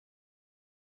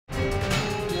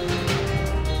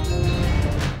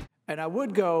And I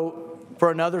would go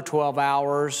for another 12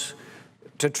 hours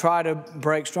to try to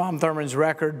break Strom Thurmond's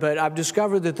record, but I've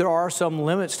discovered that there are some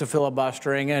limits to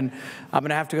filibustering, and I'm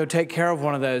going to have to go take care of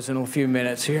one of those in a few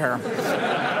minutes here.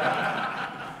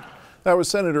 That was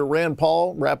Senator Rand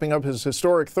Paul wrapping up his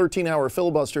historic 13-hour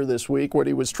filibuster this week. What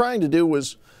he was trying to do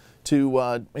was he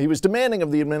was demanding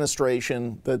of the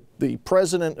administration that the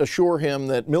president assure him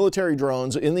that military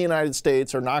drones in the United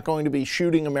States are not going to be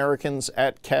shooting Americans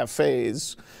at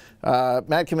cafes.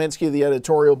 Matt Kaminski of the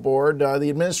editorial board, the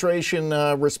administration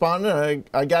responded.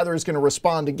 I gather is going to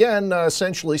respond again,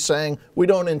 essentially saying we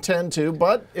don't intend to,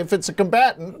 but if it's a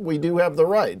combatant, we do have the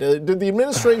right. Did the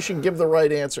administration give the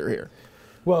right answer here?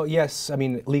 Well, yes. I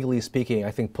mean, legally speaking,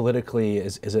 I think politically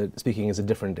speaking is a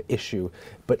different issue.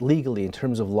 But legally, in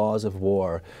terms of laws of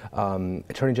war,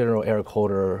 Attorney General Eric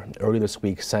Holder earlier this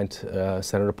week sent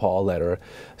Senator Paul a letter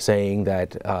saying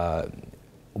that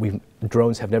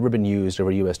drones have never been used over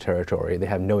U.S. territory. They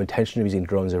have no intention of using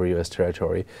drones over U.S.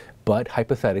 territory. But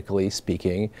hypothetically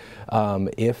speaking,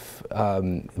 if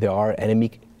there are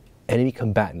enemy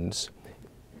combatants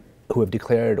who have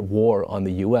declared war on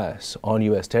the U.S., on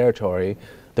U.S. territory,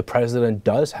 the president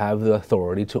does have the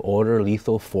authority to order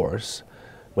lethal force,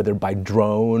 whether by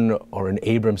drone or an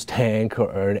Abrams tank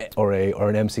or an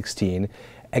M16,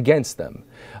 against them.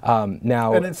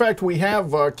 Now, and in fact, we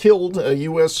have killed a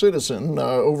U.S. citizen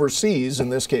overseas, in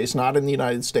this case, not in the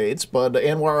United States, but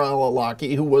Anwar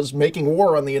al-Awlaki, who was making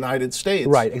war on the United States.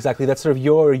 Right, exactly. That's sort of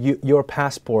your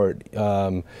passport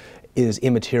is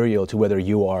immaterial to whether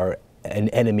you are an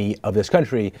enemy of this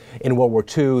country. In World War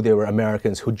II, there were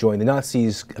Americans who joined the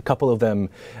Nazis. A couple of them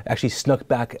actually snuck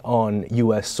back on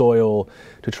U.S. soil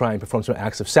to try and perform some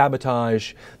acts of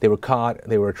sabotage. They were caught,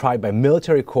 they were tried by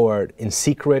military court in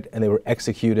secret, and they were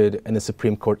executed, and the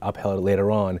Supreme Court upheld it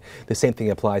later on. The same thing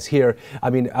applies here.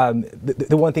 I mean,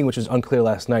 the one thing which was unclear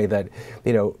last night that,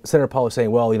 Senator Paul was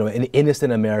saying, well, an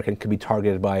innocent American could be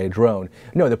targeted by a drone.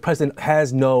 No, the president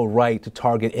has no right to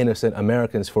target innocent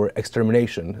Americans for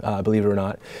extermination, believe it or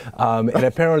not. And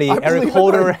apparently Eric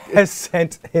Holder has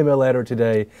sent him a letter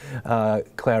today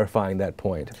clarifying that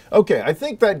point. Okay, I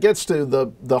think that gets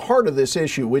to the heart of this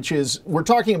issue, which is we're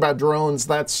talking about drones.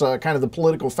 That's kind of the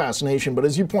political fascination. But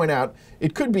as you point out,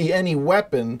 it could be any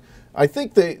weapon. I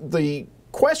think the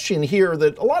question here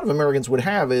that a lot of Americans would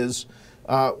have is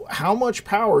how much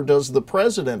power does the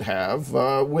president have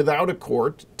without a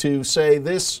court to say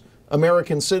this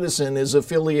American citizen is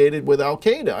affiliated with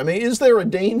Al-Qaeda? I mean, is there a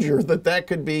danger that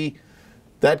could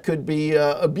be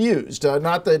abused?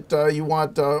 Not that you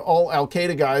want all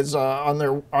Al-Qaeda guys on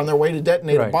their way to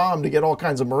detonate a bomb to get all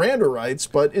kinds of Miranda rights,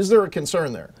 but is there a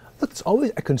concern there? Look, it's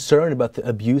always a concern about the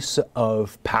abuse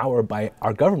of power by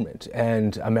our government,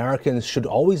 and Americans should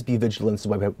always be vigilant. So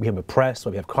why we have a press,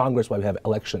 why we have Congress, why we have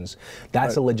elections.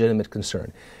 That's a legitimate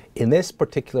concern. In this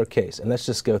particular case, and let's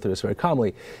just go through this very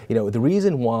calmly, the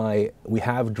reason why we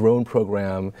have drone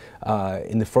program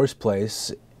in the first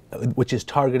place, which is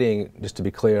targeting, just to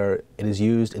be clear, it is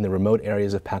used in the remote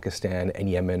areas of Pakistan and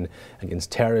Yemen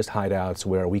against terrorist hideouts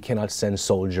where we cannot send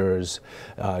soldiers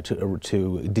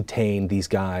to detain these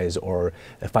guys or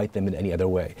fight them in any other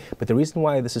way. But the reason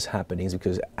why this is happening is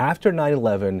because after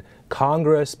 9/11,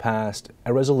 Congress passed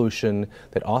a resolution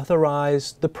that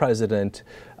authorized the president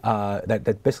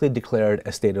that basically declared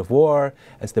a state of war,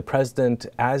 as the president,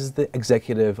 as the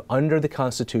executive under the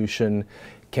Constitution,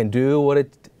 can do what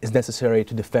it is necessary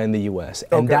to defend the U.S.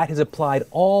 And that has applied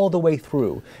all the way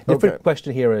through. The different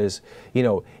question here is,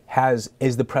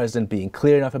 is the president being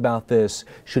clear enough about this?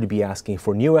 Should he be asking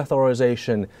for new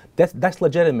authorization? That's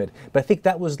legitimate, but I think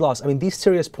that was lost. I mean, these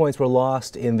serious points were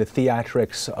lost in the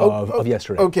theatrics of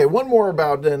yesterday. Okay, one more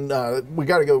about, and we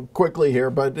got to go quickly here,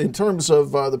 but in terms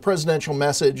of the presidential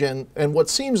message and what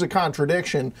seems a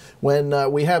contradiction when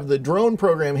we have the drone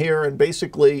program here and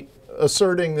basically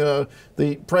asserting the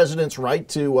president's right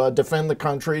to defend the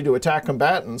country, to attack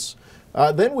combatants.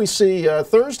 Then we see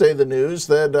Thursday the news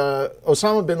that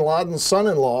Osama bin Laden's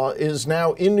son-in-law is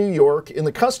now in New York in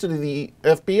the custody of the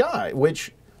FBI,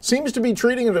 which seems to be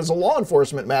treating it as a law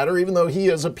enforcement matter, even though he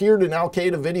has appeared in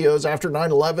Al-Qaeda videos after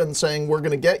 9/11 saying, we're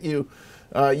going to get you,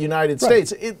 United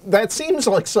States. That seems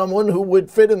like someone who would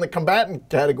fit in the combatant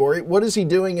category. What is he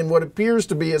doing in what appears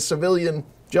to be a civilian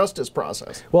justice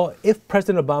process. Well, if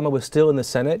President Obama was still in the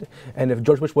Senate and if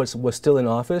George Bush was still in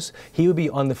office, he would be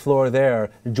on the floor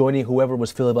there joining whoever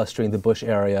was filibustering the Bush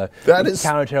area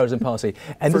counterterrorism policy.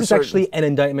 And this is actually an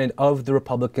indictment of the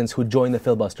Republicans who joined the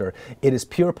filibuster. It is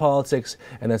pure politics,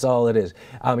 and that's all it is.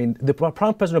 I mean, the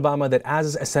promised President Obama that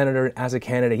as a senator, as a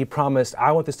candidate, he promised,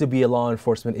 I want this to be a law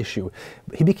enforcement issue.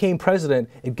 He became president,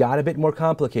 it got a bit more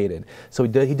complicated. So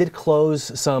he did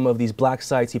close some of these black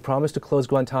sites. He promised to close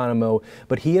Guantanamo,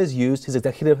 but he has used his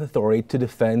executive authority to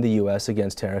defend the U.S.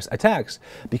 against terrorist attacks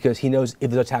because he knows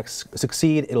if the attacks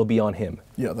succeed, it'll be on him.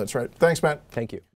 Yeah, that's right. Thanks, Matt. Thank you.